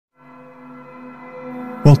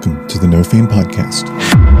Welcome to the No Fame Podcast.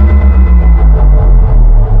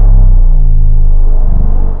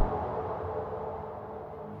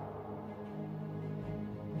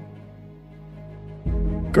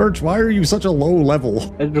 Gertz, why are you such a low level?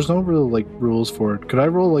 There's no real rules for it. Could I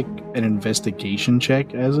roll an investigation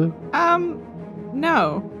check as it?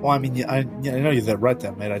 No. Well, I mean, I know you're that right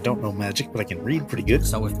that, mate. I don't know magic, but I can read pretty good.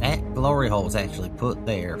 So if that glory hole is actually put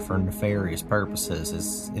there for nefarious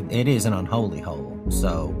purposes, it is an unholy hole.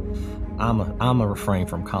 So I'm a refrain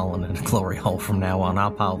from calling it a glory hole from now on. I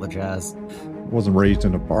apologize. I wasn't raised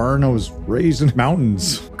in a barn. I was raised in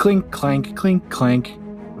mountains. Clink, clank, clink, clank.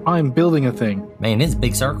 I'm building a thing. Man, it's a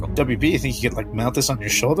big circle. WB, you think you could mount this on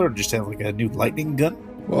your shoulder or just have a new lightning gun?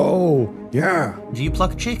 Whoa, yeah. Do you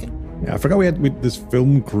pluck a chicken? Yeah, I forgot we had this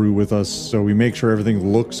film crew with us, so we make sure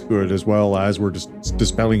everything looks good as well as we're just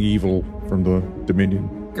dispelling evil from the Dominion.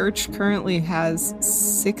 Gertch currently has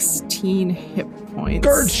 16 hit points.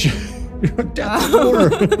 Gertch! You're dead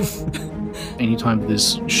before. Anytime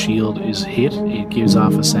this shield is hit, it gives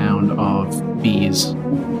off a sound of bees.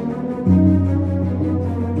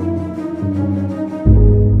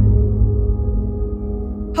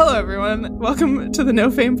 Hello, everyone. Welcome to the No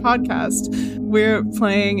Fame Podcast. We're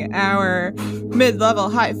playing our mid-level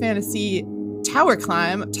high fantasy tower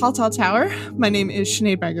climb, Tall Tall Tower. My name is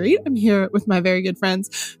Sinead Marguerite. I'm here with my very good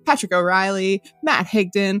friends, Patrick O'Reilly, Matt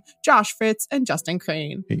Higdon, Josh Fritz, and Justin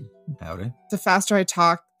Crane. Hey. Howdy. The faster I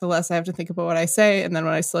talk, the less I have to think about what I say. And then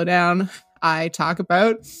when I slow down, I talk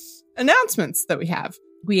about announcements that we have.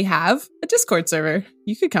 We have a Discord server.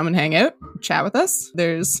 You could come and hang out, chat with us.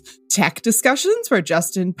 There's tech discussions where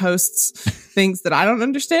Justin posts things that I don't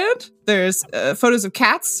understand. There's photos of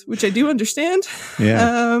cats, which I do understand.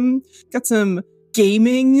 Yeah. Got some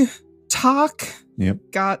gaming talk. Yep.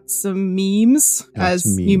 Got some memes,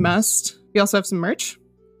 you must. We also have some merch.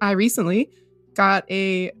 I recently got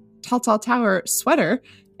a Tall Tall Tower sweater,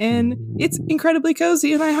 and it's incredibly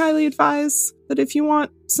cozy, and I highly advise that if you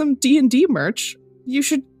want some D&D merch, you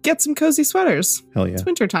should get some cozy sweaters. Hell yeah. It's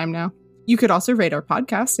wintertime now. You could also rate our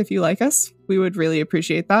podcast if you like us. We would really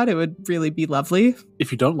appreciate that. It would really be lovely.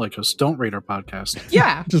 If you don't like us, don't rate our podcast.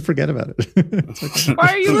 Yeah. Just forget about it. Okay. Why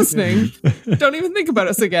are you listening? Don't even think about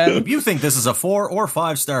us again. If you think this is a 4 or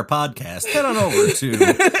 5 star podcast, head on over to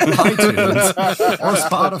iTunes or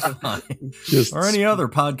Spotify or any other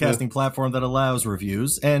podcasting platform that allows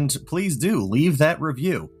reviews. And please do leave that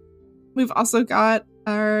review. We've also got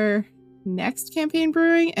our next campaign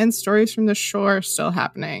brewing and Stories from the Shore still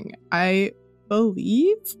happening, I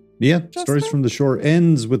believe. Yeah, Stories from the Shore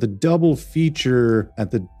ends with a double feature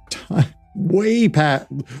at the time, way past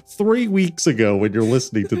 3 weeks ago when you're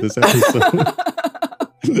listening to this episode.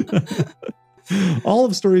 All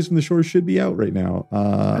of Stories from the Shore should be out right now.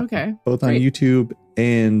 Okay. Both on YouTube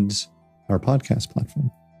and our podcast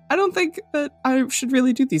platform. I don't think that I should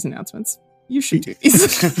really do these announcements. You should do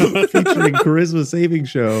these. Featuring Charisma Saving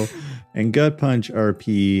Show and Gut Punch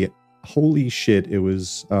RP. Holy shit, it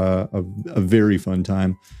was a very fun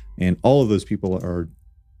time. And all of those people are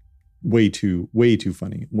way too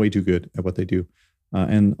funny, way too good at what they do.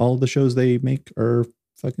 And all of the shows they make are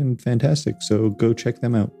fucking fantastic. So go check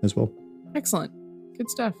them out as well. Excellent. Good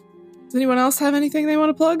stuff. Does anyone else have anything they want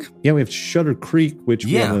to plug? Yeah, we have Shutter Creek, which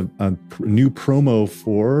we have a new promo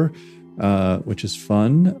for, which is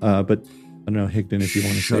fun. But I don't know, Higdon, if you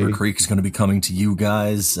want to say. Shutter Creek is going to be coming to you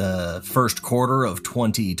guys first quarter of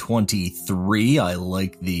 2023. I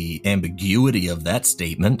like the ambiguity of that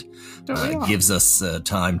statement. It gives us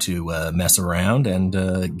time to mess around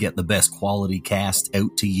and get the best quality cast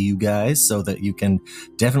out to you guys so that you can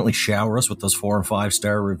definitely shower us with those 4 and 5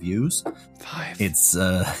 star reviews. 5. It's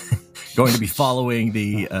going to be following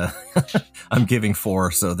the I'm giving 4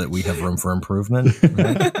 so that we have room for improvement.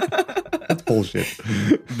 Right? That's bullshit.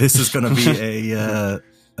 This is going to be a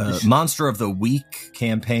Monster of the Week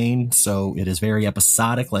campaign, so it is very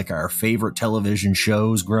episodic, like our favorite television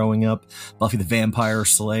shows growing up. Buffy the Vampire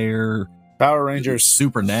Slayer, Power Rangers,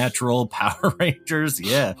 Supernatural, Power Rangers,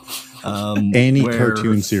 yeah. Any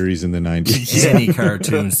cartoon series in the 90s. Any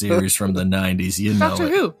cartoon series from the 90s, you know Doctor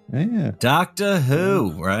it. Who. Yeah. Doctor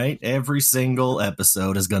Who, right? Every single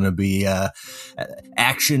episode is going to be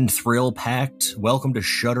action thrill-packed. Welcome to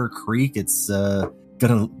Shutter Creek. It's going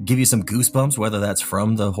to give you some goosebumps, whether that's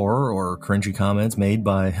from the horror or cringy comments made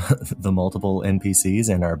by the multiple NPCs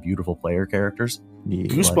and our beautiful player characters. Yeah.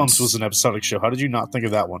 Goosebumps was an episodic show. How did you not think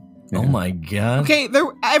of that one? Yeah. Oh my god. Okay,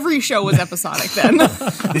 every show was episodic then.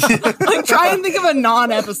 Like, try and think of a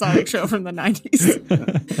non-episodic show from the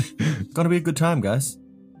 90s. Gonna be a good time, guys.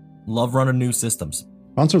 Love running new systems.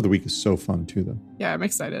 Monster of the Week is so fun too, though. Yeah, I'm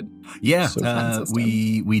excited. Yeah, So fun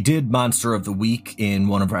we did Monster of the Week in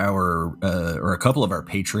one of our or a couple of our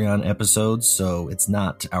Patreon episodes, so it's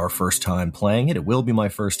not our first time playing it. It will be my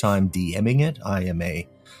first time DMing it. I am a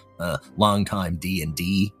longtime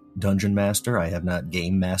D&D dungeon master. I have not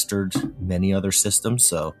game mastered many other systems,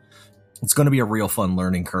 so it's going to be a real fun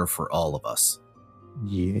learning curve for all of us.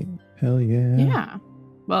 Yeah, hell yeah. Yeah.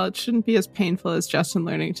 Well, it shouldn't be as painful as Justin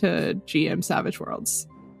learning to GM Savage Worlds.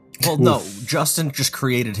 Well, no, Justin just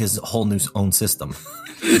created his whole new own system.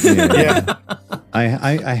 Yeah. I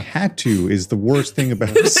had to is the worst thing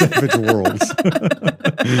about Savage Worlds.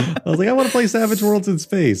 I was like, I want to play Savage Worlds in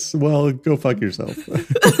space. Well, go fuck yourself.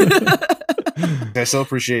 I still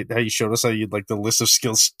appreciate how you showed us how you'd like the list of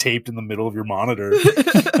skills taped in the middle of your monitor.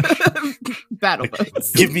 Battle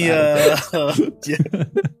boats. Give me a... yeah.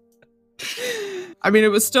 I mean, it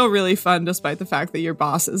was still really fun despite the fact that your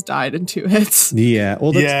bosses died in 2 hits. Yeah,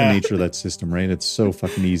 well, that's Yeah. the nature of that system, right? It's so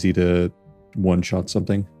fucking easy to one-shot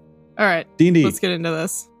something. All right, D&D. let's get into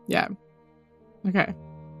this. Yeah. Okay.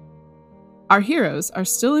 Our heroes are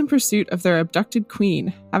still in pursuit of their abducted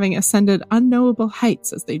queen, having ascended unknowable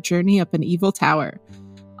heights as they journey up an evil tower.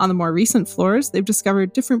 On the more recent floors, they've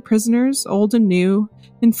discovered different prisoners, old and new,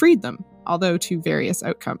 and freed them, although to various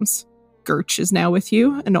outcomes. Gurch is now with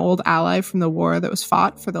you, an old ally from the war that was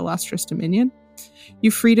fought for the Lustrous Dominion.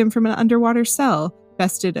 You freed him from an underwater cell,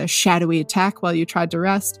 bested a shadowy attack while you tried to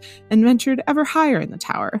rest, and ventured ever higher in the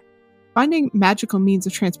tower. Finding magical means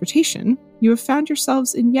of transportation, you have found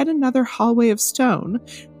yourselves in yet another hallway of stone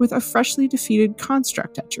with a freshly defeated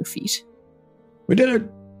construct at your feet. We did it.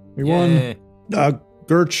 We Yay. won.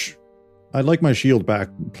 Gurch, I'd like my shield back,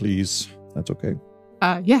 please. That's okay.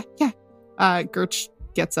 Yeah. Gurch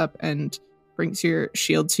gets up and brings your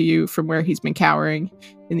shield to you from where he's been cowering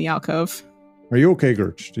in the alcove. Are you okay,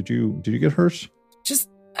 Gurch? Did you get hurt? Just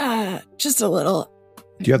a little.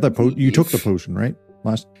 Do you have that potion? You took the potion, right?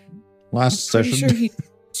 Last Pretty session? sure he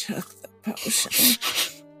took the potion.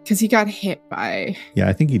 Because he got hit by... Yeah,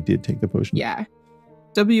 I think he did take the potion. Yeah.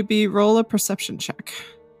 WB, roll a perception check.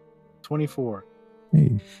 24.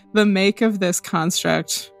 Hey. The make of this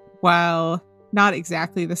construct, while not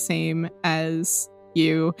exactly the same as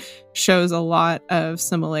you, shows a lot of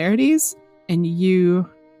similarities, and you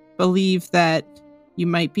believe that you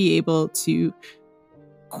might be able to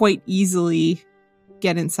quite easily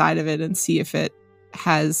get inside of it and see if it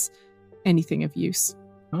has anything of use.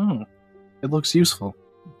 Oh, it looks useful.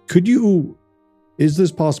 Is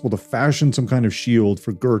this possible to fashion some kind of shield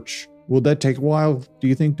for Gurch? Will that take a while, do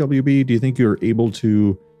you think, WB? Do you think you're able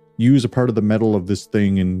to use a part of the metal of this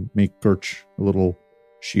thing and make Gurch a little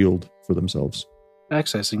shield for themselves?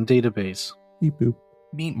 Accessing database. Beep boop.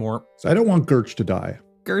 Meet more. So I don't want Gurch to die.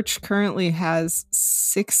 Gurch currently has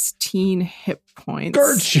 16 hit points.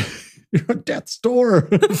 Gurch! You're at death's door.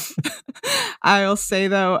 I'll say,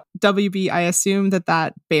 though, WB, I assume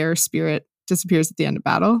that bear spirit disappears at the end of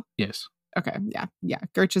battle. Yes. Okay, yeah.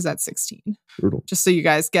 Gurch is at 16. Brutal. Just so you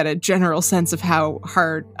guys get a general sense of how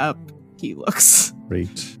hard up he looks.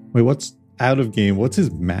 Great. Wait, what's out of game? What's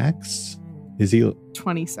his max? Is he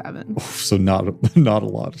 27. oh, so not a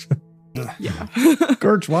lot? Yeah.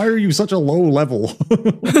 Gurch, why are you such a low level?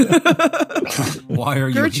 Why are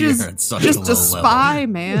you Gurch here is at such just a low a spy,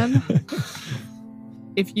 level? man.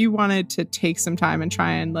 If you wanted to take some time and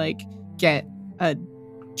try and get a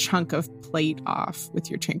chunk of plate off with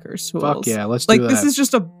your tinker's tools. Fuck yeah, let's do that. This is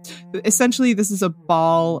just essentially this is a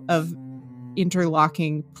ball of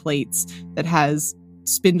interlocking plates that has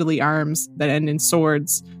spindly arms that end in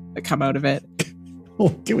swords that come out of it. Oh,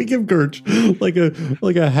 can we give Gurch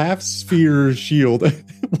like a half sphere shield?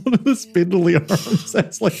 One of the spindly arms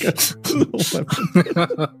that's like a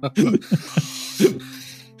weapon.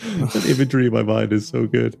 That imagery in my mind is so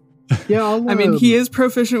good. Yeah, I mean, he is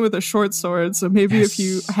proficient with a short sword, so maybe Yes. if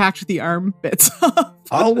you hacked the arm bits off.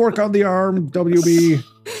 I'll work on the arm, WB.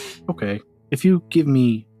 Okay. If you give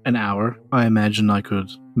me an hour, I imagine I could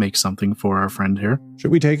make something for our friend here.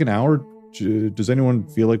 Should we take an hour? Does anyone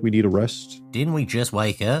feel like we need a rest? Didn't we just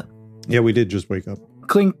wake up? Yeah, we did just wake up.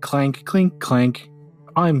 Clink, clank, clink, clank.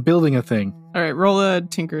 I'm building a thing. All right, roll a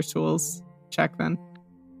tinker's tools check then.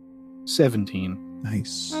 17.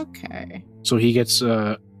 Nice. Okay. So he gets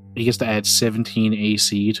to add 17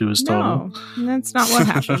 AC to his total. No, that's not what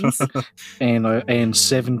happens. and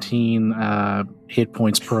 17 hit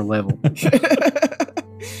points per level.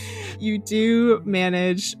 You do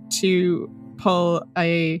manage to pull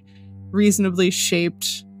a reasonably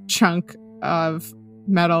shaped chunk of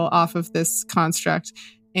metal off of this construct,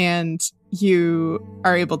 and you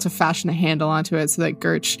are able to fashion a handle onto it so that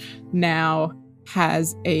Gurch now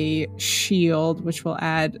has a shield, which will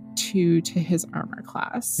add 2 to his armor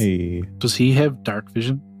class. Hey. Does he have dark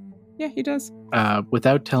vision? Yeah, he does.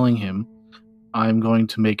 Without telling him, I'm going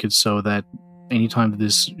to make it so that anytime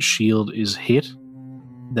this shield is hit,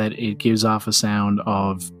 that it gives off a sound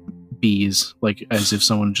of bees, like as if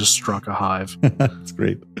someone just struck a hive. That's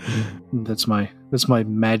great. That's my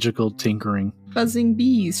magical tinkering. Buzzing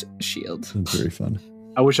bees shield. That's very fun.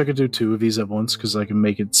 I wish I could do 2 of these at once because I can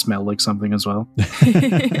make it smell like something as well.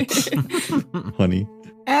 Honey.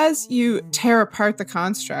 As you tear apart the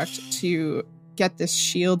construct to get this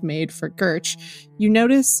shield made for Gurch, you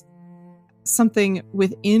notice something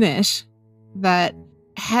within it that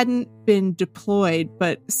hadn't been deployed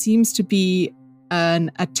but seems to be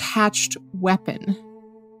an attached weapon.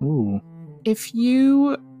 Ooh. If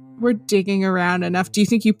you were digging around enough, do you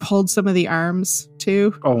think you pulled some of the arms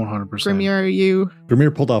too? Oh, 100%. Grimir, you?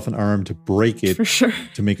 Grimir pulled off an arm to break it For sure.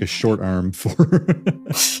 to make a short arm for.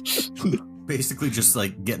 Basically just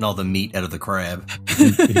like getting all the meat out of the crab.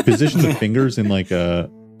 He positioned the fingers in like a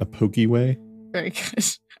pokey way. Very good.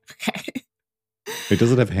 Okay. Wait,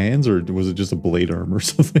 does it have hands or was it just a blade arm or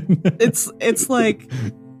something? It's like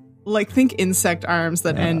think insect arms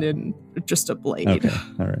that end in just a blade. Okay,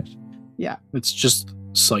 all right. Yeah. It's just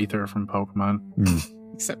Scyther from Pokemon.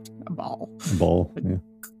 Except a ball. A ball, yeah.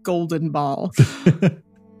 Golden ball.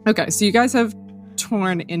 Okay, so you guys have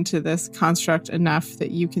torn into this construct enough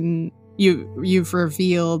that you've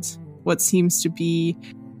revealed what seems to be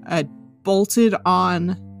bolted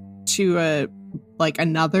on to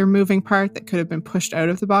another moving part that could have been pushed out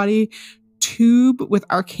of the body tube with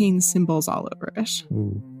arcane symbols all over it.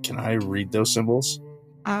 Ooh. Can I read those symbols?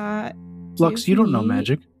 Lux, you don't know me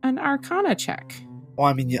magic. An Arcana check. Well,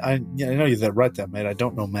 I mean, I know you're that right, mate. I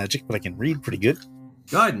don't know magic, but I can read pretty good.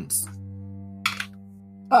 Guidance.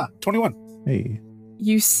 21. Hey.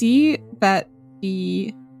 You see that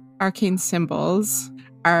the arcane symbols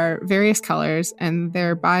are various colors and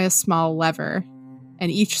they're by a small lever.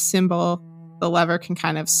 And each symbol, the lever can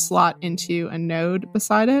kind of slot into a node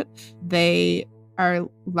beside it. They are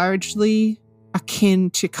largely akin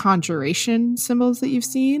to conjuration symbols that you've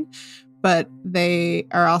seen, but they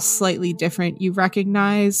are all slightly different. You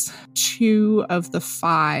recognize 2 of the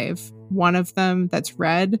 5. One of them that's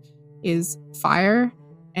red is fire,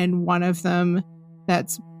 and one of them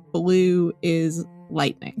that's blue is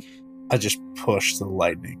lightning. I just push the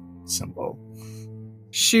lightning symbol.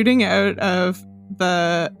 Shooting out of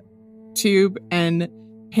the tube and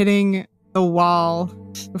hitting the wall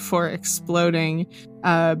before exploding,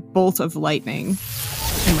 a bolt of lightning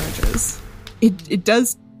emerges. It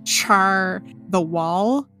does char the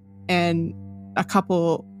wall, and a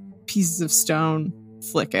couple pieces of stone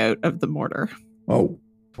flick out of the mortar. Oh.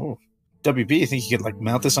 WB, you think you could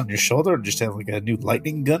mount this on your shoulder and just have a new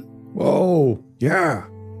lightning gun? Whoa. Yeah.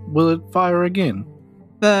 Will it fire again?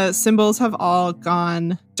 The symbols have all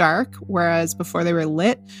gone dark, whereas before they were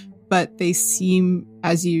lit, but they seem,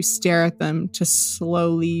 as you stare at them, to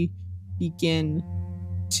slowly begin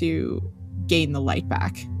to gain the light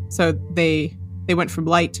back. So they went from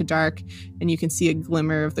light to dark, and you can see a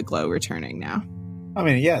glimmer of the glow returning now. I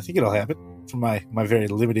mean, yeah, I think it'll happen. From my very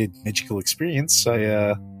limited magical experience,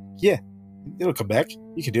 it'll come back.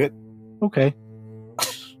 You can do it. Okay.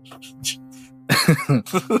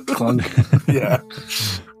 Clunk. Yeah.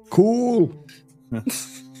 Cool.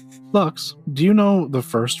 Lux, do you know the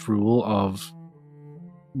first rule of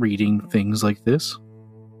reading things like this?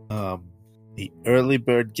 The early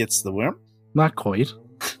bird gets the worm? Not quite.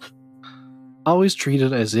 Always treat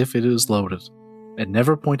it as if it is loaded, and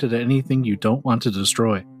never point it at anything you don't want to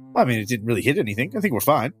destroy. I mean, it didn't really hit anything. I think we're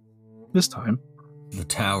fine. This time. The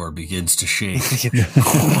tower begins to shake.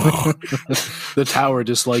 The tower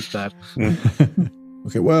disliked that.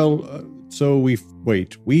 Okay, well, so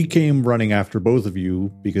we came running after both of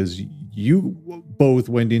you because you both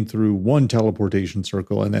went in through one teleportation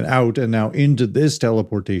circle and then out and now into this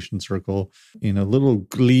teleportation circle in a little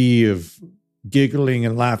glee of giggling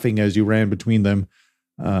and laughing as you ran between them.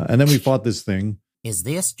 And then we fought this thing. Is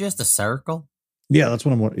this just a circle? Yeah, that's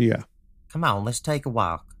what yeah. Come on, let's take a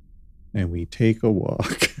walk. And we take a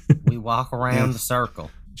walk. We walk around the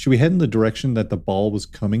circle. Should we head in the direction that the ball was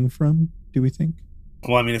coming from, do we think?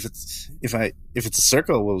 Well, I mean, if it's a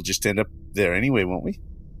circle, we'll just end up there anyway, won't we?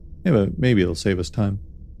 Yeah, but maybe it'll save us time.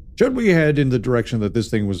 Should we head in the direction that this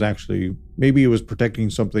thing was actually, maybe it was protecting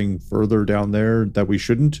something further down there that we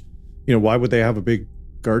shouldn't? You know, why would they have a big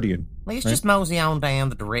guardian? Let's just mosey on down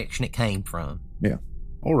the direction it came from. Yeah.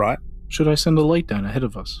 All right. Should I send a light down ahead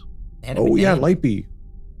of us? That'd be Yeah, good. Lightbee.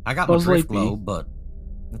 I got my Buzz drift Lightbee. globe, but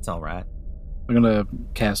it's all right. I'm gonna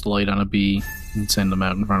cast light on a bee and send them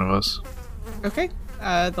out in front of us. Okay.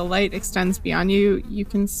 The light extends beyond you. You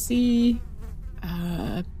can see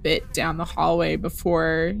a bit down the hallway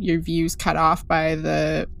before your view's cut off by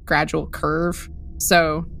the gradual curve.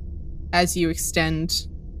 So as you extend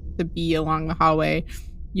the bee along the hallway,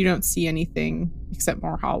 you don't see anything except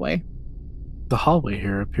more hallway. The hallway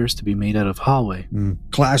here appears to be made out of hallway.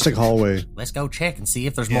 Classic hallway. Let's go check and see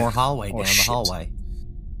if there's more hallway down the hallway.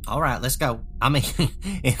 All right, let's go. I mean,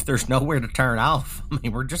 if there's nowhere to turn off, I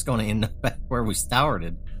mean, we're just going to end up back where we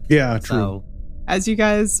started. Yeah, true. So, As you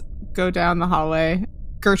guys go down the hallway,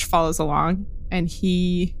 Gertch follows along, and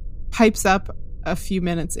he pipes up a few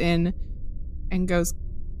minutes in and goes,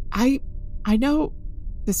 I know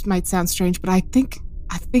this might sound strange, but I think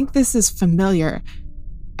this is familiar.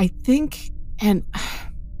 I think, and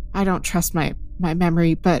I don't trust my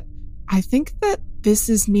memory, but I think that this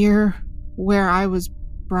is near where I was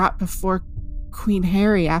brought before Queen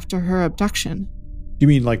Harry after her abduction. You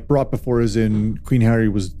mean like brought before as in Queen Harry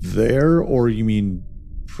was there, or you mean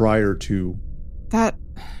prior to? That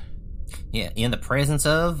in the presence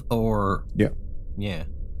of, or... Yeah.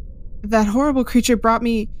 that horrible creature brought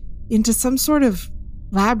me into some sort of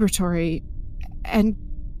laboratory, and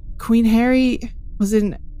Queen Harry was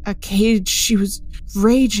in a cage. She was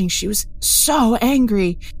raging. She was so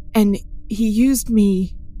angry, and he used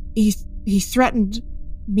me. He threatened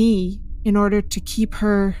me in order to keep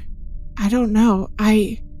her. I don't know.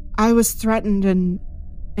 I was threatened,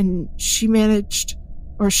 and she managed,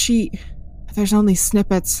 or she. There's only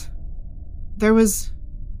snippets. There was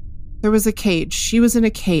a cage. She was in a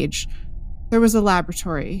cage. There was a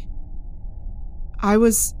laboratory. I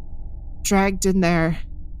was dragged in there.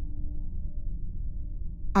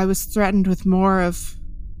 I was threatened with more of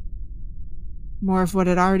what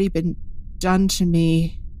had already been done to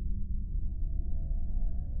me.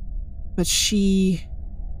 But she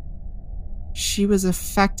was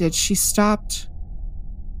affected. She stopped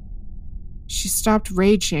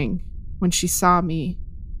raging when she saw me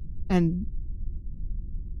and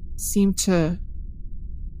seemed to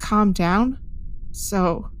calm down.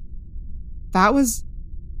 So that was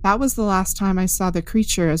the last time I saw the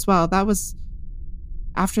creature as well.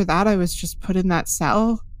 After that, I was just put in that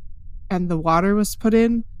cell, and the water was put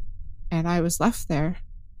in, and I was left there.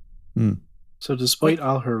 So despite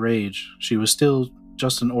all her rage, she was still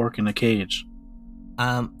just an orc in a cage.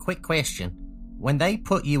 Quick question. When they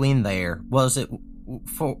put you in there, was it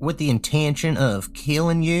with the intention of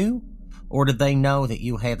killing you, or did they know that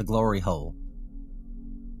you had the glory hole?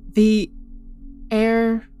 The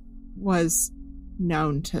air was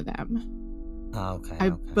known to them. Okay. I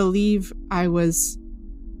believe I was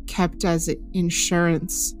kept as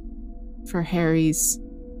insurance for Harry's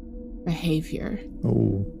behavior.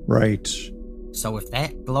 Oh, right. So if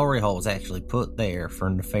that glory hole is actually put there for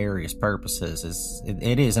nefarious purposes,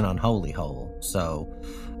 it is an unholy hole. So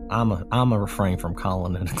I'm a refrain from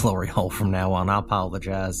calling it a glory hole from now on. I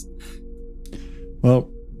apologize.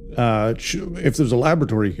 Well, if there's a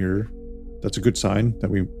laboratory here, that's a good sign that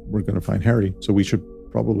we're going to find Harry. So we should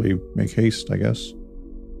probably make haste, I guess.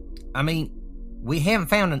 I mean, we haven't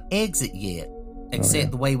found an exit yet,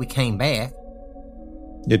 except the way we came back.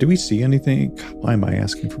 Yeah, do we see anything? Why am I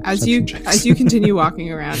asking for perception checks? As you continue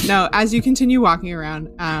walking around. No, as you continue walking around,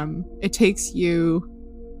 it takes you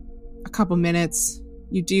a couple minutes.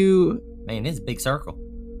 You do... Man, it's a big circle.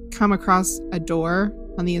 Come across a door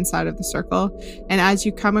on the inside of the circle. And as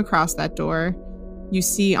you come across that door, you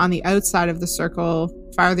see on the outside of the circle,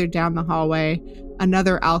 farther down the hallway,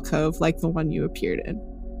 another alcove like the one you appeared in.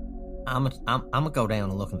 I'm gonna go down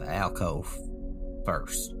and look in the alcove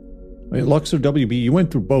first. Wait, Lux or WB, you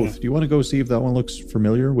went through both. Do you want to go see if that one looks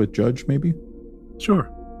familiar with Judge, maybe?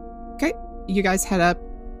 Sure. Okay. You guys head up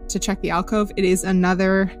to check the alcove. It is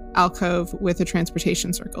another alcove with a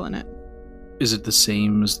transportation circle in it. Is it the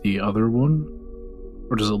same as the other one?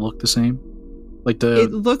 Or does it look the same?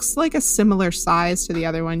 It looks like a similar size to the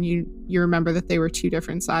other one. You remember that they were two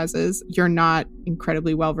different sizes. You're not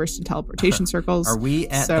incredibly well versed in teleportation circles. Are we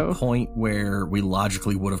at the point where we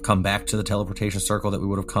logically would have come back to the teleportation circle that we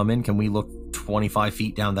would have come in? Can we look 25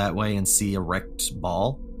 feet down that way and see a wrecked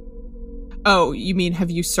ball? Oh, you mean have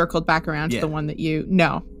you circled back around to the one that you...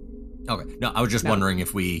 No. Okay. No, I was just wondering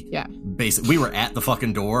if we... Yeah. Basically, we were at the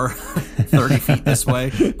fucking door 30 feet this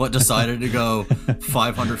way, but decided to go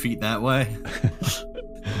 500 feet that way.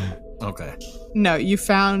 Okay. No, you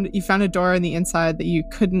found a door on the inside that you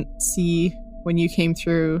couldn't see when you came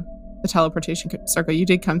through the teleportation circle. You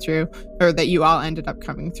did come through, or that you all ended up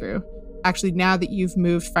coming through. Actually, now that you've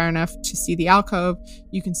moved far enough to see the alcove,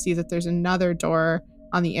 you can see that there's another door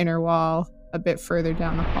on the inner wall a bit further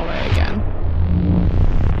down the hallway again.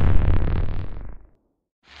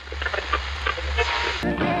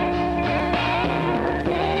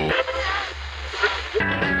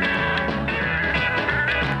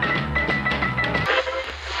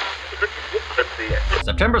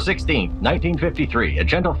 September 16th, 1953, a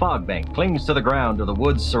gentle fog bank clings to the ground of the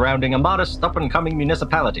woods surrounding a modest up-and-coming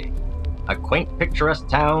municipality. A quaint, picturesque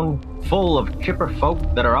town full of chipper folk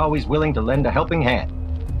that are always willing to lend a helping hand.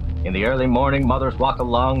 In the early morning, mothers walk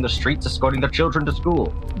along the streets escorting their children to school.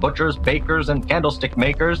 Butchers, bakers, and candlestick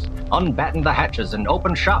makers unbatten the hatches and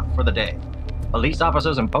open shop for the day. Police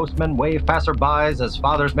officers and postmen wave passerbys as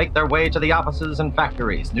fathers make their way to the offices and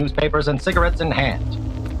factories, newspapers and cigarettes in hand.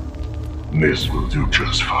 This will do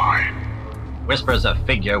just fine, Whispers a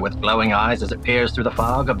figure with glowing eyes as it peers through the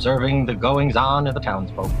fog, observing the goings-on of the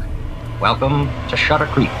townsfolk. Welcome to Shutter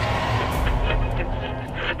Creek.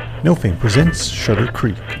 No Fame presents Shutter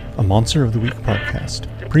Creek, a Monster of the Week podcast,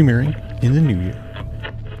 premiering in the new year.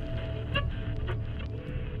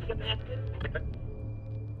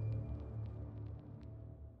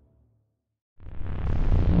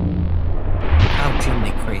 Oh,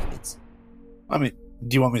 chimney crickets. I mean,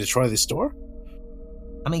 do you want me to try this door?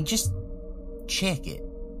 I mean, just check it.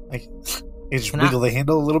 Like, you just Can wiggle the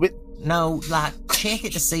handle a little bit? No, like, check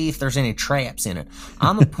it to see if there's any traps in it.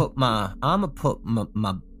 I'm gonna put my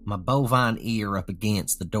bovine ear up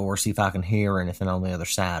against the door, see if I can hear anything on the other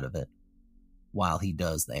side of it while he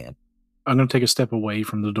does that. I'm going to take a step away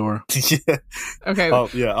from the door. Yeah. Okay. Oh,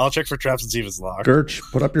 yeah. I'll check for traps and see if it's locked. Gertch,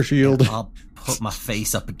 put up your shield. I'll put my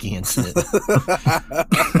face up against it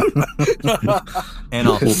and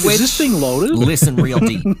I'll Is this thing loaded? listen real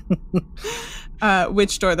deep.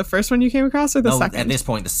 Which door? The first one you came across or the No, second? at this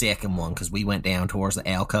point, the second one, because we went down towards the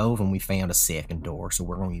alcove and we found a second door, so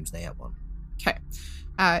we're going to use that one. Okay.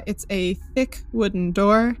 It's a thick wooden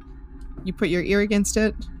door. You put your ear against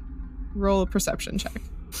it. Roll a perception check.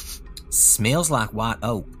 Smells like white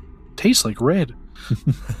oak. Tastes like red.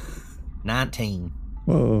 19.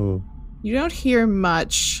 Whoa. You don't hear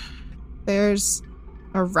much. There's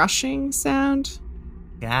a rushing sound.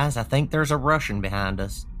 Guys, I think there's a Russian behind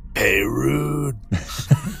us. Hey, rude.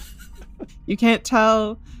 You can't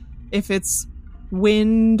tell if it's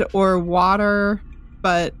wind or water,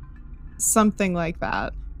 but something like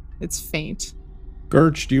that. It's faint.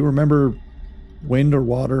 Gertch, do you remember wind or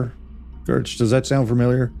water? Gertch, does that sound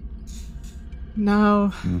familiar?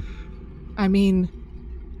 No. I mean,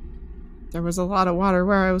 there was a lot of water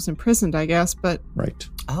where I was imprisoned, I guess, but Right.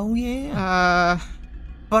 Oh, yeah.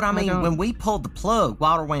 But I mean, don't- when we pulled the plug,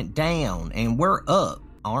 water went down, and we're up,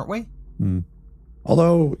 aren't we?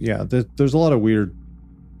 Although, yeah, there's a lot of weird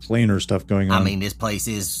planar stuff going on. I mean, this place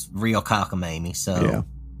is real cockamamie, so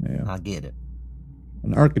yeah. I get it.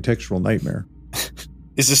 An architectural nightmare.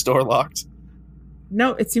 Is this door locked?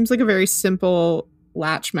 no, it seems like a very simple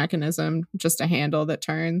latch mechanism, just a handle that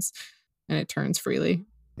turns, and it turns freely.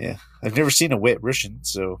 Yeah. I've never seen a wet Russian,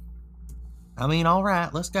 so I mean, all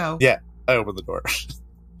right, let's go. yeah, I open the door.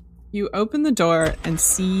 You open the door and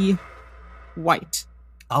see white.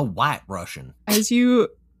 A white Russian. As you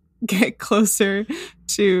get closer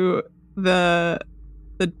to the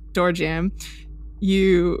door jamb,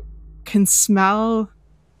 you can smell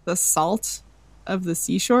the salt of the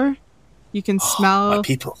seashore. You can My smell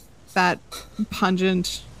people. that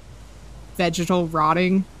pungent vegetal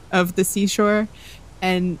rotting of the seashore.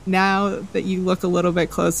 And now that you look a little bit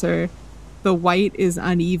closer, the white is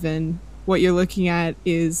uneven. What you're looking at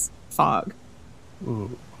is fog.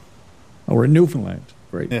 Ooh. Oh, we're in Newfoundland.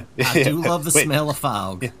 Great. Yeah. I do love the Wait, smell of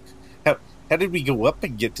fog. Yeah. How did we go up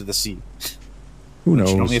and get to the sea? Who Don't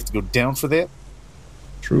you knows? only have to go down for that?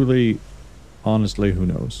 Truly, honestly, who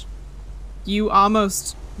knows? You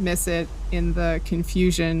almost miss it in the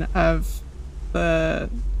confusion of the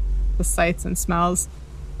sights and smells,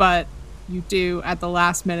 but you do at the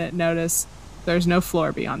last minute notice there's no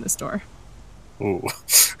floor beyond this door. Ooh.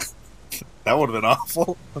 That would have been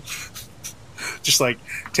awful. Just like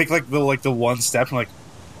take the one step and like,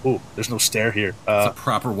 oh, there's no stair here. It's a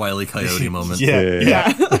proper Wile E. Coyote moment.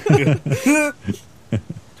 Yeah.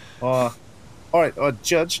 All right,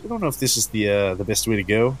 Judge. I don't know if this is the best way to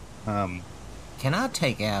go. Can I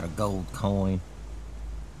take out a gold coin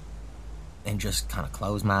and just kind of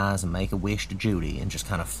close my eyes and make a wish to Judy and just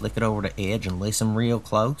kind of flick it over the edge and listen real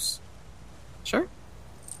close? Sure.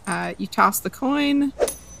 You toss the coin.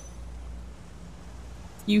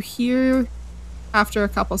 You hear, after a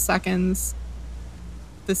couple seconds,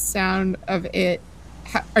 the sound of it.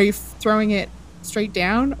 Are you throwing it straight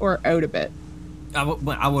down or out a bit? I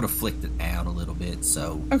would have flicked it out a little bit,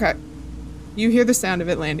 so... Okay. You hear the sound of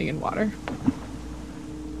it landing in water.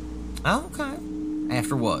 Okay.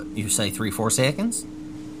 After what? You say 3-4 seconds?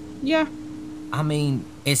 Yeah. I mean,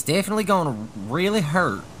 it's definitely going to really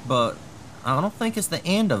hurt, but I don't think it's the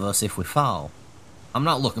end of us if we fall. I'm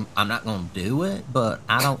not going to do it, but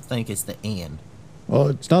I don't think it's the end. Well,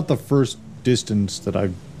 it's not the first distance that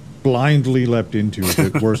I've blindly leapt into. If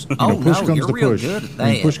it worse, push comes you're to real push. good at When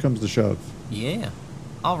that. push comes to shove. Yeah.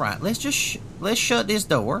 All right, let's just let's shut this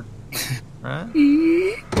door.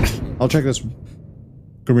 Right? I'll check this.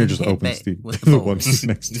 Grimir just Hit opens back the, with the the one force.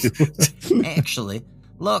 next to you. Actually,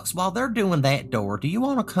 Lux, while they're doing that door, do you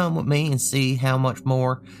want to come with me and see how much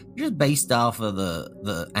more, just based off of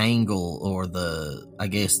the angle or the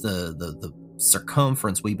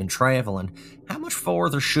circumference we've been traveling, how much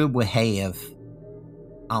farther should we have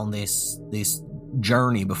on this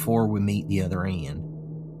journey before we meet the other end?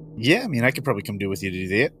 Yeah, I mean, I could probably come with you to do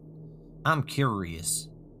that. I'm curious.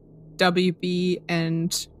 WB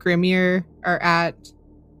and Grimir are at,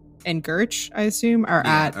 and Gertch, I assume, are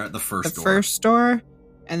at the first door. first door,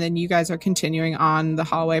 and then you guys are continuing on the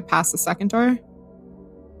hallway past the second door.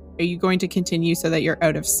 Are you going to continue so that you're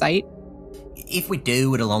out of sight? If we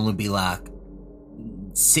do, it'll only be like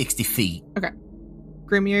 60 feet. Okay.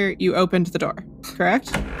 Grimir, you opened the door,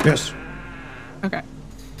 correct? Yes. Okay.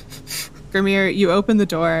 Grimir, you open the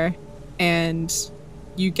door, and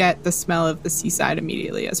you get the smell of the seaside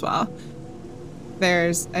immediately as well.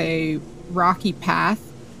 There's a rocky path,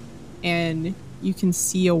 and you can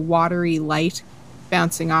see a watery light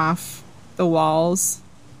bouncing off the walls.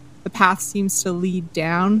 The path seems to lead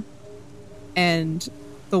down, and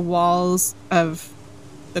the walls of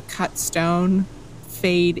the cut stone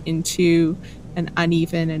fade into an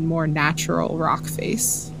uneven and more natural rock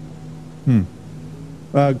face.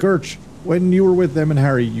 Gertch, when you were with them and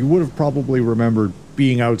Harry, you would have probably remembered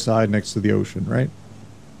being outside next to the ocean, right?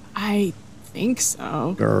 I think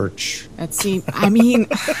so. Gertch. That seems, I mean,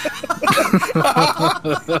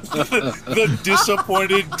 The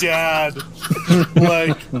disappointed dad.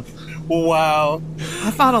 Like, wow.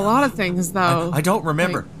 I thought a lot of things though. I don't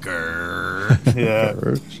remember. Grrr. Yeah.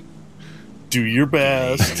 Gertch. Do your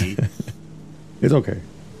best. It's okay.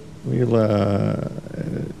 We'll,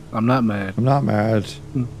 I'm not mad. I'm not mad.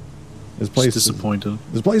 This place Just disappointed.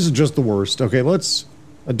 This place is just the worst. Okay, let's...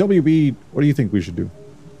 WB, what do you think we should do?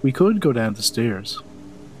 We could go down the stairs.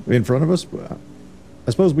 In front of us?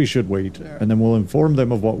 I suppose we should wait, and then we'll inform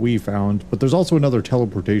them of what we found. But there's also another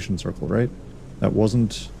teleportation circle, right? That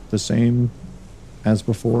wasn't the same as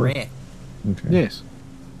before? Correct. Okay. Yes.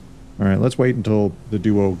 All right, let's wait until the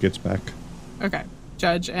duo gets back. Okay.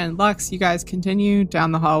 Judge and Lux, you guys continue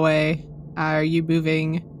down the hallway. Are you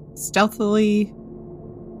moving stealthily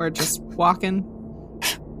or just walking?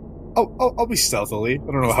 I'll be stealthily. I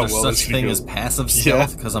don't know how There's well such this thing can as go. passive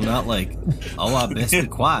stealth because I'm not like, oh, I best be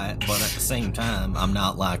quiet, but at the same time, I'm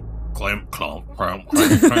not like, clamp, clomp, clamp,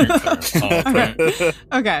 clamp, clamp.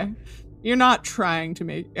 Okay. You're not trying to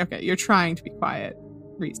make... Okay, you're trying to be quiet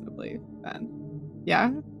reasonably then.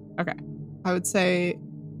 Yeah? Okay. I would say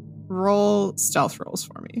roll stealth rolls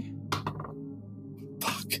for me.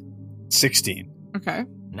 Fuck. 16. Okay.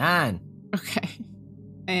 9. Okay.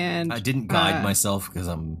 And I didn't guide uh, myself because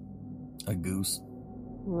I'm a goose.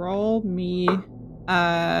 roll me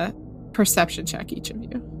a perception check, each of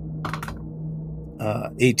you.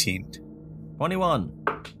 18. 21.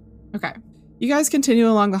 Okay. You guys continue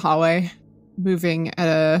along the hallway, moving at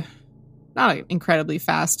a not an incredibly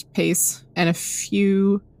fast pace, and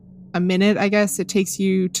a minute, I guess, it takes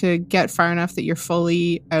you to get far enough that you're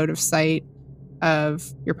fully out of sight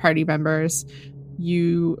of your party members.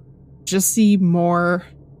 You just see more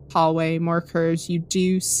hallway, more curves. You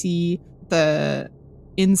do see the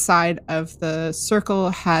inside of the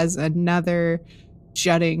circle has another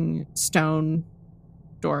jutting stone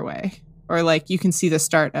doorway, or like you can see the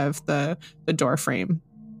start of the door frame.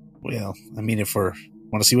 Well, I mean, if we're...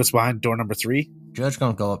 Want to see what's behind door number 3? Judge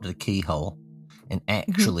gonna go up to the keyhole and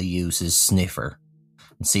actually use his sniffer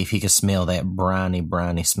and see if he can smell that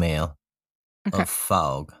briny smell Okay. of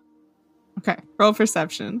fog Okay. Roll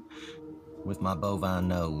perception. with my bovine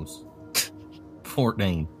nose.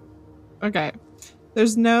 14. Okay.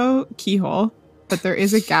 There's no keyhole, but there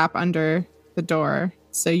is a gap under the door,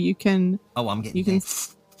 so you can Oh, I'm getting you can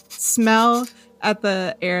that. smell at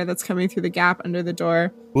the air that's coming through the gap under the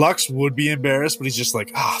door. Lux would be embarrassed, but he's just like,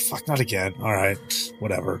 fuck, not again. All right,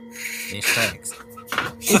 whatever. It tracks.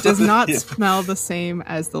 It does not Yeah. smell the same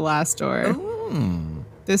as the last door. Mm.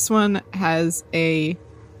 This one has a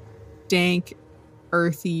dank,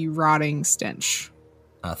 earthy, rotting stench.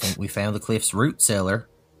 I think we found the cliff's root cellar.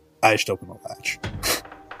 I just opened the latch.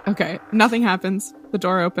 Okay, nothing happens. The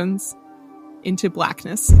door opens into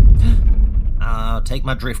blackness. I'll take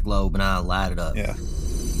my drift globe and I'll light it up. Yeah.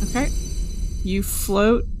 Okay. You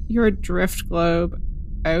float your drift globe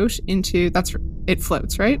out into... It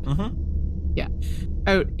floats, right? Mm-hmm. Yeah.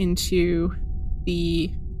 Out into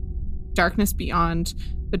the darkness beyond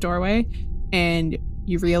the doorway, and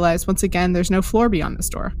you realize once again there's no floor beyond this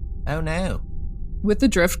door. Oh no. With the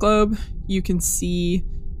drift globe, you can see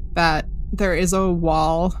that there is a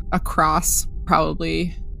wall across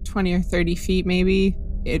probably 20 or 30 feet maybe.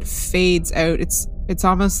 It fades out. It's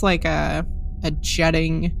almost like a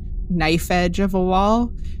jutting knife edge of a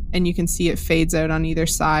wall, and you can see it fades out on either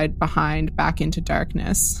side behind back into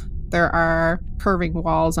darkness. There are curving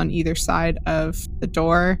walls on either side of the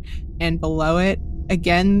door and below it.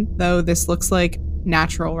 Again, though, this looks like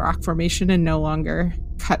natural rock formation and no longer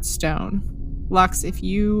cut stone. Lux, are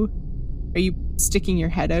you sticking your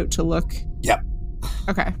head out to look? Yep.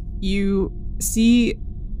 Okay. You see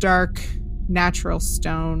dark natural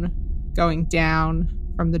stone going down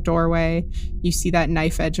from the doorway. You see that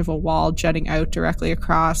knife edge of a wall jutting out directly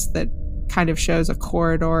across that kind of shows a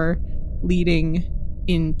corridor leading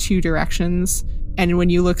in two directions. And when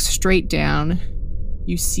you look straight down,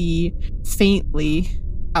 you see faintly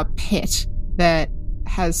a pit that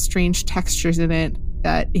has strange textures in it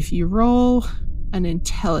that if you roll an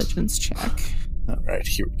intelligence check. All right,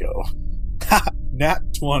 here we go. Nat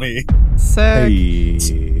 20. Sick.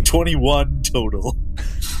 Hey. 21 total.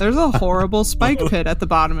 There's a horrible spike pit at the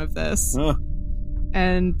bottom of this.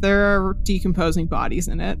 And there are decomposing bodies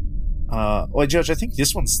in it. Well, Judge, I think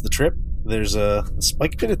this one's the trip. There's a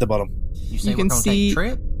spike pit at the bottom. You can see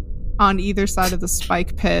on either side of the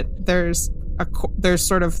spike pit, there's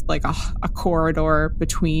sort of like a corridor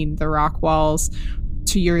between the rock walls.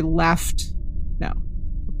 To your left, no.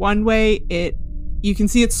 One way, you can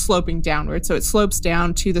see it's sloping downward. So it slopes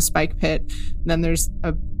down to the spike pit. Then there's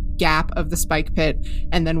a gap of the spike pit.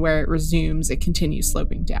 And then where it resumes, it continues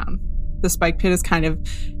sloping down. The spike pit is kind of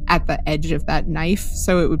at the edge of that knife.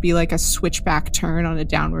 So it would be like a switchback turn on a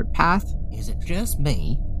downward path. Is it just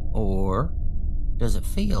me, or does it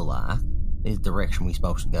feel like is the direction we're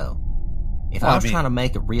supposed to go? If I was trying to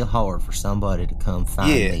make it real hard for somebody to come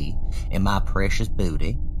find me and my precious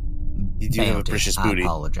booty, you do have a precious booty. I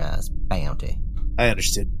apologize, bounty. I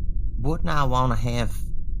understood. Wouldn't I want to have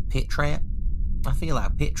Pit Trap? I feel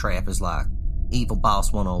like Pit Trap is like Evil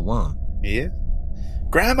Boss 101. Yeah.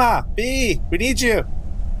 Grandma, B, we need you.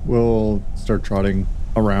 We'll start trotting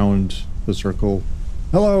around the circle.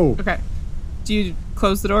 Hello. Okay. Do you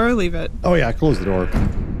close the door or leave it? Oh yeah, close the door. I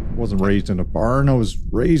wasn't raised in a barn. I was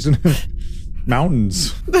raised in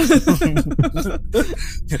mountains.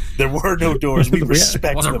 There were no doors. We respect.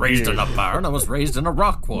 I wasn't raised in a barn. I was raised in a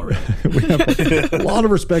rock quarry. We have a lot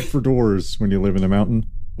of respect for doors when you live in a mountain.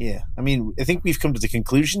 Yeah, I mean, I think we've come to the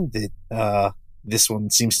conclusion that this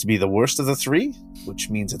one seems to be the worst of the three,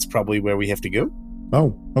 which means it's probably where we have to go.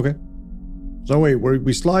 Oh, okay. So wait,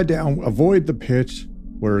 we slide down, avoid the pit,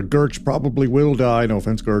 where Gurch probably will die. No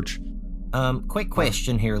offense, Gurch. Quick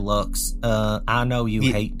question here, Lux. I know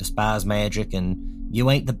you despise magic, and you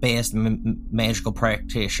ain't the best magical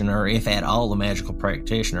practitioner, if at all a magical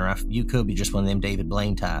practitioner. You could be just one of them David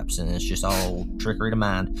Blaine types, and it's just all trickery to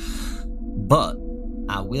mind. But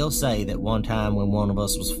I will say that one time when one of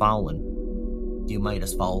us was falling, you made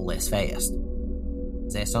us fall less fast.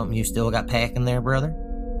 Is that something you still got packing there, brother?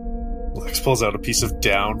 Lex pulls out a piece of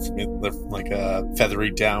down, like a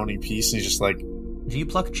feathery downy piece, and he's just like, do you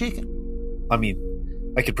pluck a chicken? I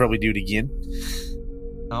mean, I could probably do it again.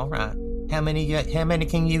 All right. How many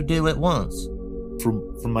can you do at once?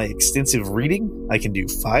 From my extensive reading, I can do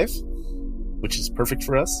 5, which is perfect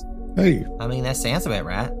for us. Hey. I mean, that sounds about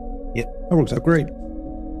right. Yep. That works out great.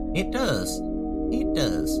 It does. It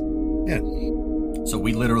does. Yeah. So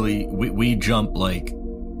we literally, we jump like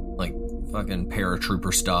fucking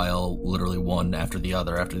paratrooper style, literally one after the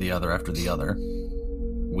other, after the other, after the other.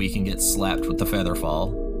 We can get slapped with the feather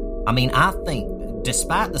fall. I mean, I think,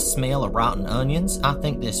 despite the smell of rotten onions, I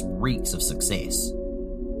think this reeks of success.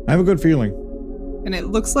 I have a good feeling. And it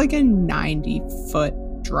looks like a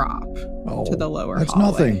 90-foot drop to the lower that's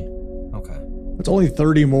hallway. Nothing. Okay. It's only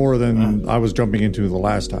 30 more than I was jumping into the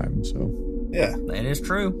last time, so. Yeah. That is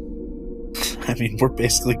true. I mean, we're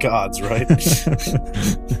basically gods, right?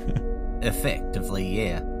 Effectively,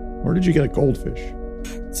 yeah. Where did you get a goldfish?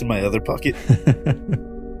 It's in my other pocket.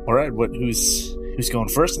 All right, who's going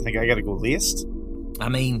first? I think I got to go last. I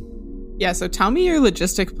mean... Yeah, so tell me your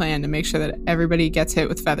logistic plan to make sure that everybody gets hit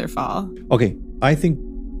with Featherfall. Okay, I think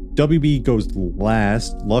WB goes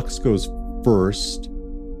last, Lux goes first.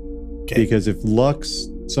 Okay. Because if Lux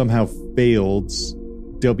somehow fails,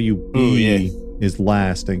 WB is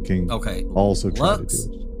last and can also try to do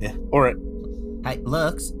it. Yeah, all right. Hey,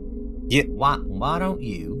 Lux. Yeah. Why don't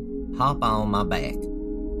you hop on my back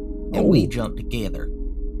and we jump together?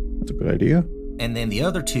 That's a good idea. And then the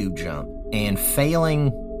other two jump, and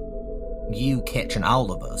failing you catching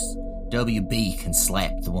all of us, WB can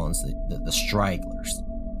slap the ones the stragglers.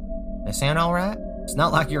 That sound all right? It's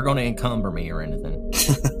not like you're going to encumber me or anything.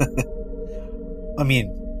 I mean,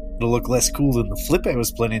 it'll look less cool than the flip I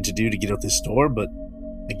was planning to do to get out this door, but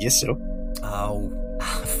I guess so. Oh,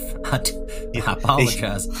 I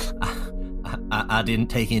apologize. I didn't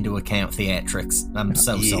take into account theatrics. I'm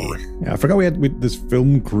so sorry. Yeah, I forgot we had this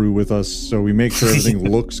film crew with us, so we make sure everything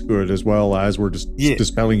looks good as well as we're just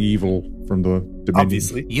dispelling evil from the Dominion.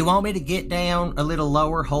 Obviously. You want me to get down a little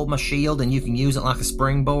lower, hold my shield, and you can use it like a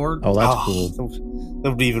springboard? Oh, that's cool. That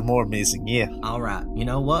would be even more amazing, yeah. All right, you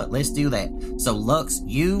know what? Let's do that. So, Lux,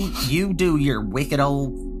 you do your wicked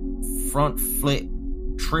old front flip,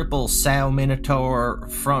 triple Sow Minotaur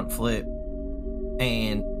front flip,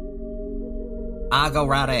 and I go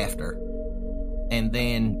right after, and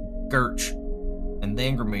then Gertch, and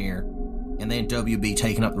then Grimir, and then WB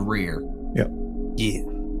taking up the rear. Yep. Yeah.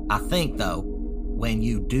 I think, though, when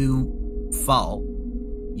you do fall,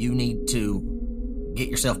 you need to get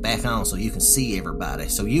yourself back on so you can see everybody.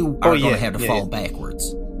 So you are going to have to fall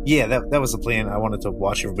backwards. Yeah, that was the plan. I wanted to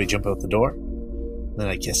watch everybody jump out the door. Then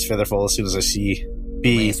I guess Featherfall as soon as I see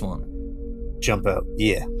B Last one. Jump out.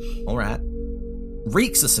 Yeah. All right.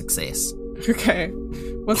 Reek's a success. Okay.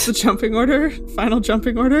 What's the jumping order? Final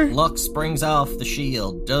jumping order? Lux springs off the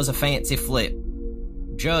shield, does a fancy flip.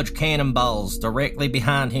 Judge cannonballs directly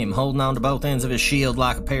behind him, holding on to both ends of his shield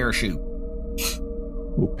like a parachute.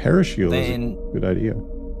 Ooh, parachute is a good idea.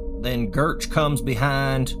 Then Gertch comes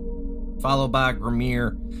behind, followed by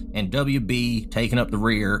Grimir, and WB taking up the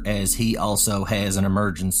rear as he also has an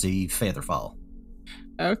emergency Featherfall.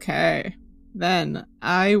 Okay. Then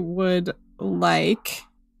I would like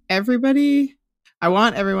I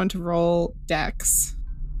want everyone to roll Dex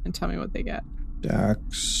and tell me what they get.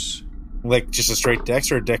 Dex. Like just a straight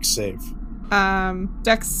Dex or a Dex save?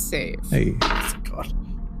 Dex save. Hey. God.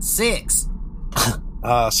 6.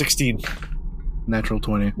 16. Natural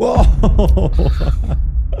 20. Whoa!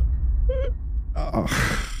 I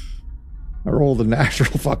rolled a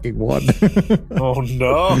natural fucking 1. Oh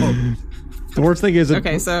no! The worst thing is,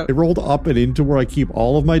 it rolled up and into where I keep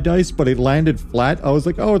all of my dice, but it landed flat. I was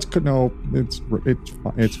like, "Oh, it's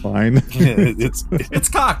fine. It's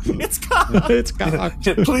cocked. It's cocked. It's cocked.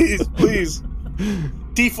 Please.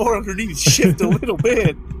 D4 underneath, shift a little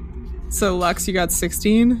bit." So Lux, you got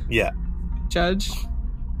 16. Yeah. Judge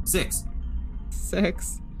 6.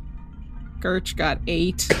 6. Gertch got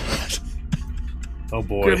 8. Oh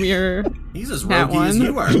boy. Grimir, He's as nat roguey as 1.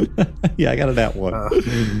 you are. Yeah, I got a nat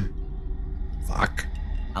 1. Fuck.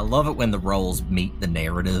 I love it when the roles meet the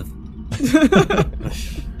narrative.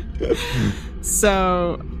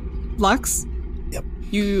 So, Lux, yep,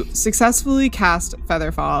 you successfully cast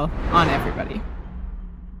Featherfall on everybody.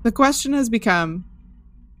 The question has become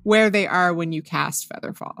where they are when you cast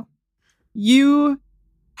Featherfall. You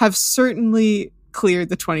have certainly cleared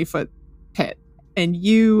the 20-foot pit, and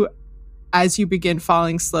you, as you begin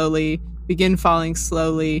falling slowly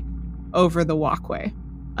over the walkway.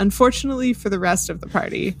 Unfortunately for the rest of the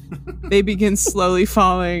party, they begin slowly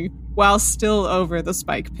falling while still over the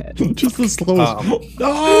spike pit. Just the slowest.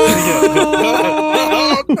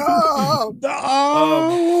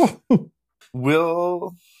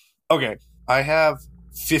 No! Okay, I have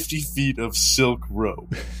 50 feet of silk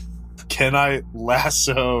rope. Can I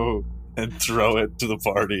lasso and throw it to the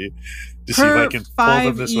party to see if I can pull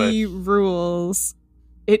them this way? 5E rules.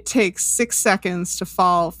 It takes 6 seconds to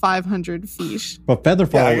fall 500 feet. But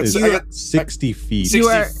Featherfall is I got 60 feet.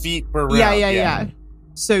 60 feet per round. Yeah.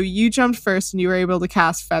 So you jumped first and you were able to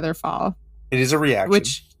cast Featherfall. It is a reaction.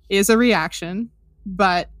 Which is a reaction,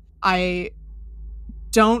 but I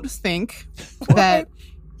don't think that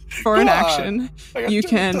for an action you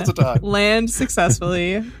can land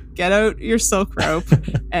successfully, get out your silk rope,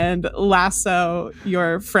 and lasso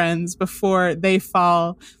your friends before they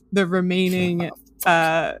fall the remaining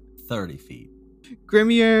 30 feet.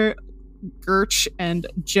 Grimir, Gertch, and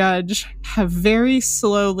Judge have very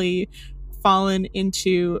slowly fallen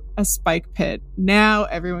into a spike pit. Now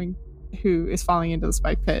everyone who is falling into the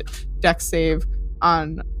spike pit, dex save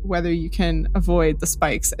on whether you can avoid the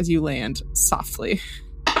spikes as you land softly.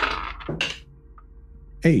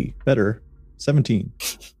 Hey, better. 17.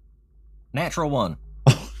 Natural 1.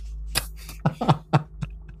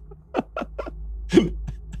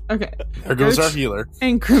 Okay. There goes our healer.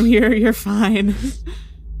 And Grimir, you're fine.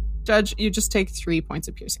 Judge, you just take 3 points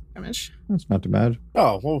of piercing damage. That's not too bad.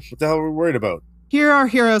 Oh, well, what the hell are we worried about? Here our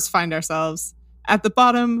heroes find ourselves at the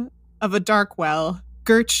bottom of a dark well.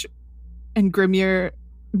 Gertch and Grimir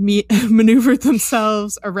maneuvered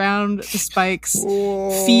themselves around the spikes,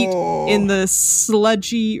 feet in the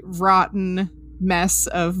sludgy, rotten mess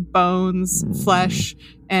of bones, flesh,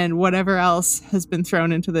 and whatever else has been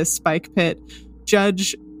thrown into this spike pit.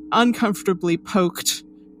 Judge uncomfortably poked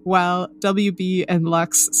while WB and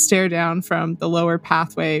Lux stare down from the lower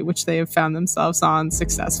pathway, which they have found themselves on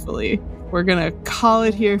successfully. We're going to call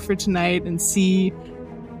it here for tonight and see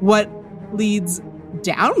what leads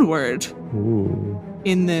downward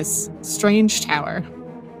in this strange tower.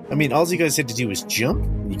 I mean, all you guys had to do was jump.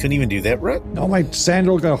 You couldn't even do that, right? No, my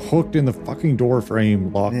sandal got hooked in the fucking door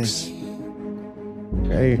frame, Lux.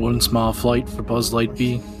 Okay. One small flight for Buzz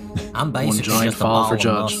Lightyear. I'm basically giant just a fall ball for of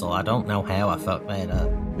Judge. muscle. I don't know how I fucked that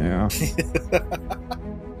up. Yeah.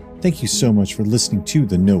 Thank you so much for listening to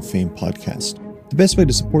the No Fame podcast. The best way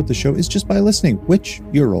to support the show is just by listening, which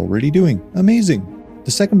you're already doing. Amazing.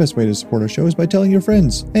 The second best way to support our show is by telling your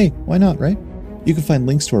friends. Hey, why not, right? You can find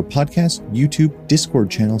links to our podcast, YouTube, Discord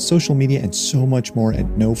channel, social media, and so much more at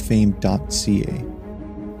nofame.ca.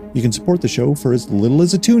 You can support the show for as little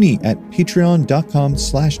as a toonie at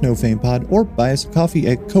patreon.com/nofamepod or buy us a coffee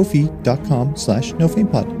at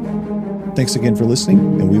ko-fi.com/nofamepod. Thanks again for listening,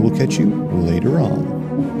 and we will catch you later on.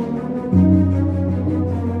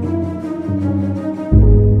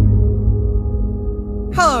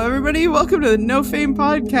 Hello, everybody. Welcome to the No Fame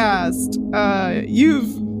podcast.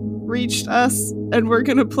 You've reached us, and we're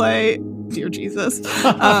going to play Dear Jesus.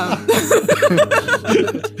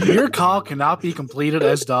 Your call cannot be completed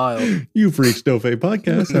as dialed. You've reached No Fame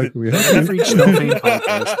Podcast. How can we help You've you? reached No Fame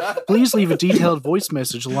Podcast. Please leave a detailed voice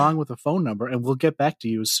message along with a phone number, and we'll get back to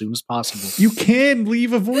you as soon as possible. You can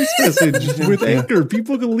leave a voice message with Anchor.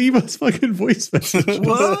 People can leave us fucking voice messages.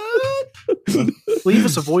 What? Leave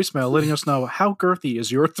us a voicemail letting us know how girthy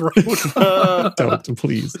is your throat.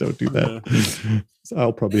 Please don't do that.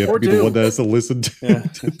 I'll probably have Or to be the one that has to listen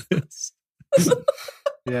to this.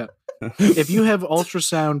 Yeah. If you have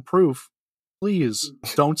ultrasound proof, please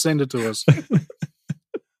don't send it to us. I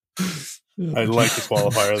like the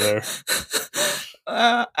qualifier there.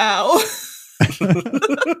 Ow.